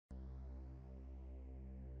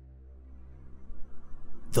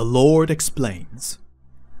The Lord explains.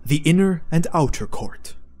 The inner and outer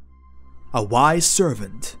court. A wise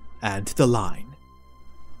servant and the line.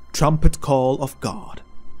 Trumpet call of God.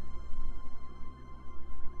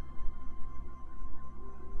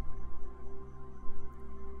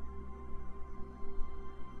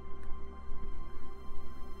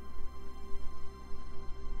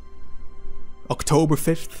 October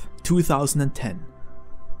 5th, 2010.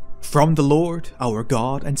 From the Lord, our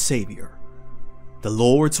God and Savior. The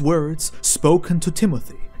Lord's words spoken to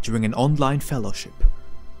Timothy during an online fellowship,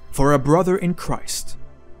 for a brother in Christ,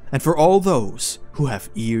 and for all those who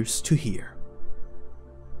have ears to hear.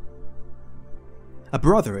 A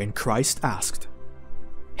brother in Christ asked,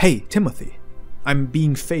 "Hey, Timothy, I'm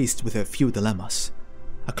being faced with a few dilemmas.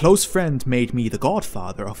 A close friend made me the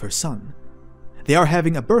godfather of her son. They are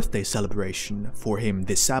having a birthday celebration for him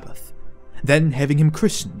this Sabbath, then having him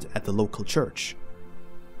christened at the local church.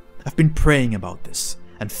 I've been praying about this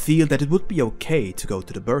and feel that it would be okay to go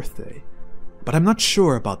to the birthday, but I'm not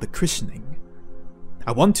sure about the christening.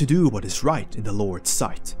 I want to do what is right in the Lord's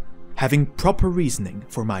sight, having proper reasoning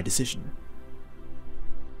for my decision."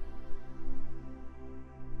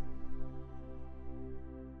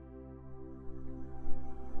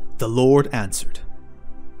 The Lord answered,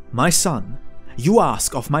 "My son, you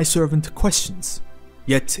ask of my servant questions,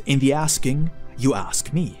 yet in the asking you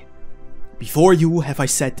ask me. Before you have I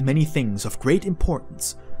said many things of great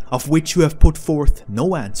importance, of which you have put forth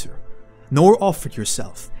no answer, nor offered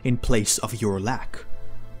yourself in place of your lack.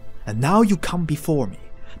 And now you come before me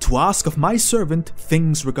to ask of my servant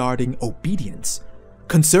things regarding obedience,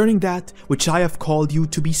 concerning that which I have called you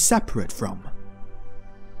to be separate from.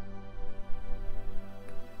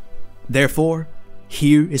 Therefore,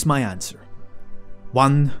 here is my answer.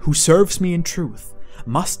 One who serves me in truth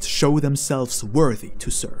must show themselves worthy to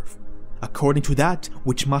serve, according to that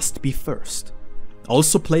which must be first,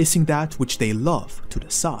 also placing that which they love to the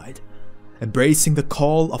side, embracing the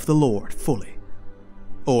call of the Lord fully.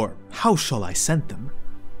 Or how shall I send them?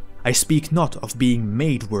 I speak not of being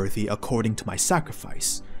made worthy according to my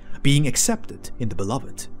sacrifice, being accepted in the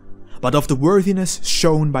beloved, but of the worthiness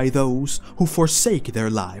shown by those who forsake their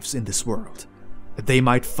lives in this world, that they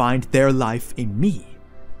might find their life in me,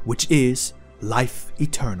 which is life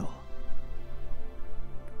eternal.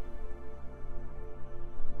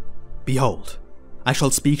 Behold, I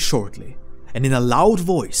shall speak shortly, and in a loud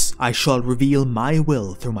voice I shall reveal my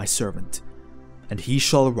will through my servant, and he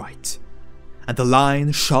shall write, and the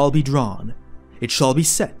line shall be drawn, it shall be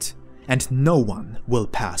set, and no one will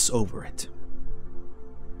pass over it.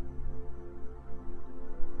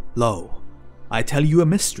 Lo, I tell you a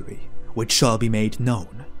mystery, which shall be made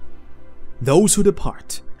known. Those who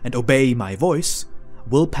depart and obey my voice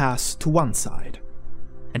will pass to one side,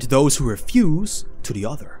 and those who refuse to the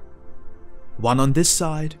other. One on this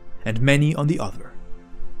side and many on the other.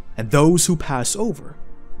 And those who pass over,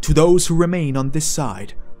 to those who remain on this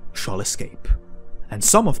side, shall escape, and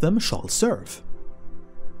some of them shall serve.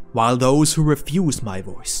 While those who refuse my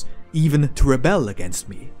voice, even to rebel against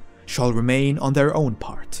me, shall remain on their own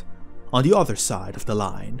part, on the other side of the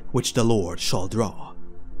line which the Lord shall draw.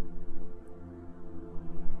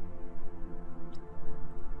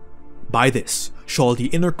 By this shall the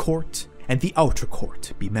inner court and the outer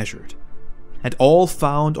court be measured, and all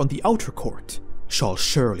found on the outer court shall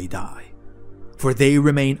surely die, for they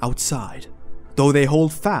remain outside, though they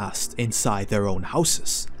hold fast inside their own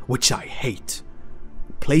houses, which I hate,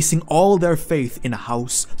 placing all their faith in a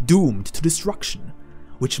house doomed to destruction,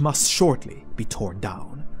 which must shortly be torn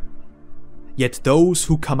down. Yet those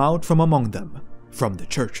who come out from among them, from the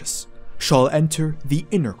churches, shall enter the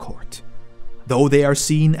inner court, though they are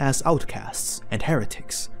seen as outcasts and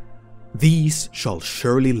heretics. These shall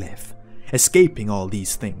surely live, escaping all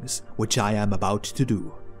these things which I am about to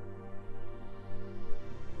do.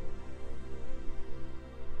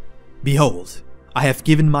 Behold, I have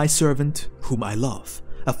given my servant, whom I love,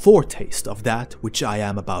 a foretaste of that which I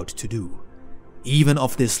am about to do, even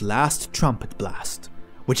of this last trumpet blast,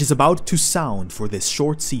 which is about to sound for this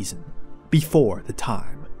short season, before the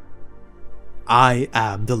time. I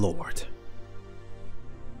am the Lord.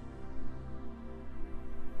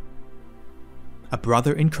 A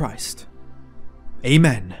brother in Christ.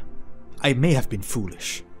 Amen. I may have been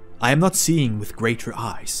foolish. I am not seeing with greater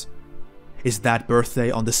eyes. Is that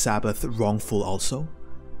birthday on the Sabbath wrongful also?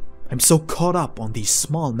 I'm so caught up on these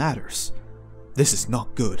small matters. This is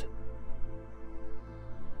not good.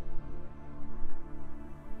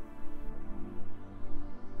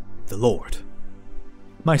 The Lord.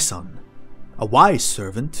 My son, a wise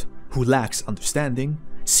servant who lacks understanding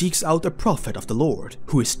seeks out a prophet of the Lord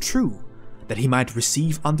who is true, that he might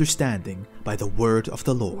receive understanding by the word of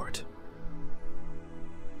the Lord.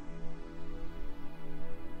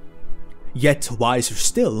 Yet wiser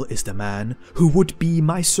still is the man who would be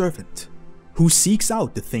my servant, who seeks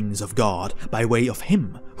out the things of God by way of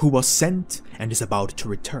him who was sent and is about to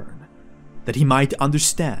return, that he might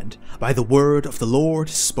understand by the word of the Lord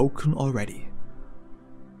spoken already.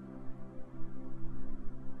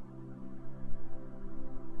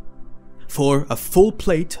 For a full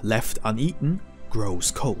plate left uneaten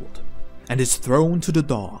grows cold, and is thrown to the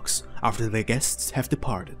dogs after the guests have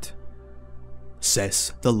departed,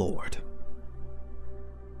 says the Lord.